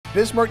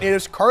Bismarck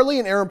natives Carly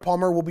and Aaron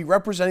Palmer will be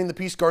representing the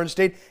Peace Garden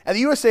State at the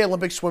USA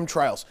Olympic Swim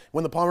Trials.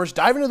 When the Palmers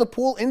dive into the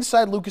pool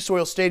inside Lucas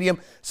Oil Stadium,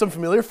 some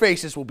familiar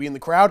faces will be in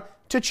the crowd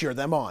to cheer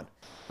them on.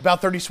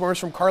 About 30 swimmers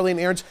from Carly and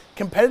Aaron's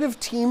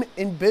competitive team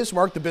in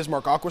Bismarck, the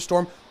Bismarck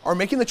Aquastorm, are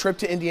making the trip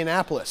to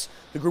Indianapolis.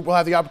 The group will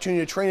have the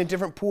opportunity to train in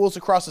different pools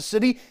across the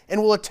city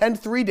and will attend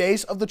 3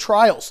 days of the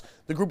trials.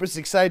 The group is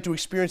excited to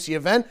experience the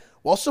event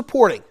while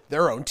supporting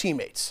their own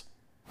teammates.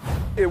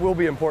 It will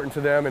be important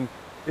to them, and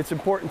it's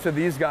important to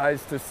these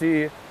guys to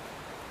see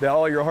that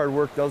all your hard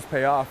work does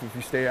pay off if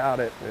you stay at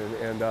it.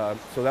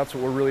 So that's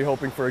what we're really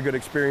hoping for, a good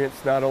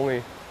experience, not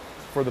only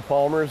for the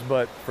Palmers,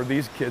 but for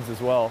these kids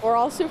as well. We're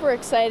all super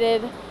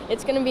excited.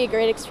 It's going to be a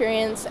great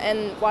experience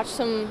and watch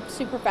some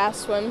super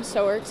fast swims,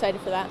 so we're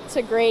excited for that. It's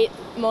a great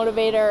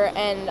motivator,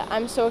 and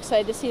I'm so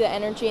excited to see the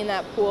energy in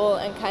that pool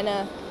and kind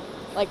of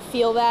like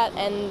feel that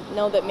and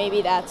know that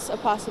maybe that's a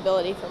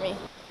possibility for me.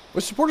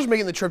 With supporters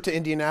making the trip to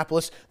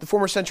Indianapolis, the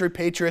former Century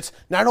Patriots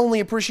not only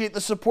appreciate the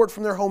support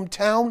from their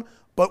hometown,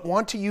 but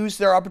want to use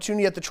their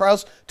opportunity at the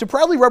trials to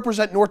proudly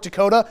represent North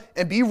Dakota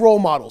and be role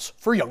models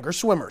for younger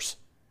swimmers.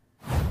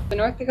 The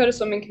North Dakota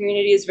swimming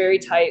community is very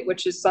tight,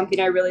 which is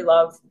something I really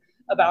love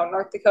about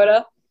North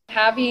Dakota.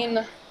 Having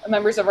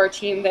members of our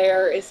team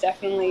there is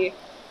definitely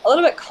a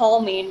little bit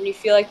calming, and you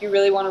feel like you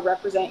really want to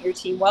represent your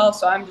team well.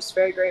 So I'm just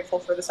very grateful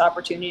for this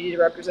opportunity to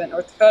represent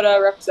North Dakota,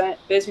 represent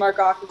Bismarck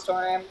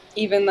Aquastorm.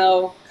 Even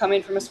though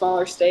coming from a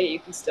smaller state, you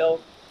can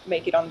still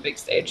make it on the big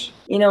stage.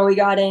 You know, we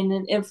got in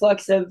an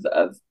influx of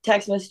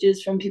text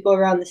messages from people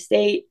around the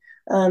state.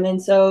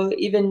 And so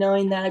even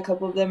knowing that a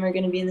couple of them are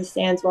going to be in the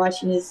stands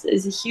watching is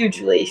a huge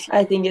relief.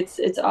 I think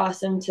it's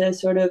awesome to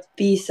sort of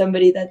be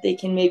somebody that they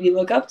can maybe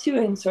look up to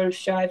and sort of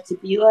strive to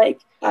be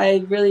like.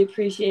 I really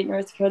appreciate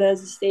North Dakota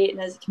as a state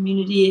and as a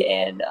community,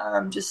 and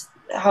just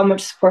how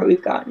much support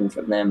we've gotten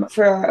from them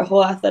for our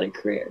whole athletic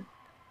career.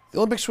 The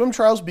Olympic swim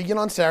trials begin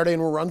on Saturday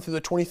and will run through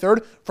the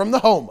 23rd from the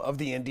home of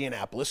the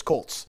Indianapolis Colts.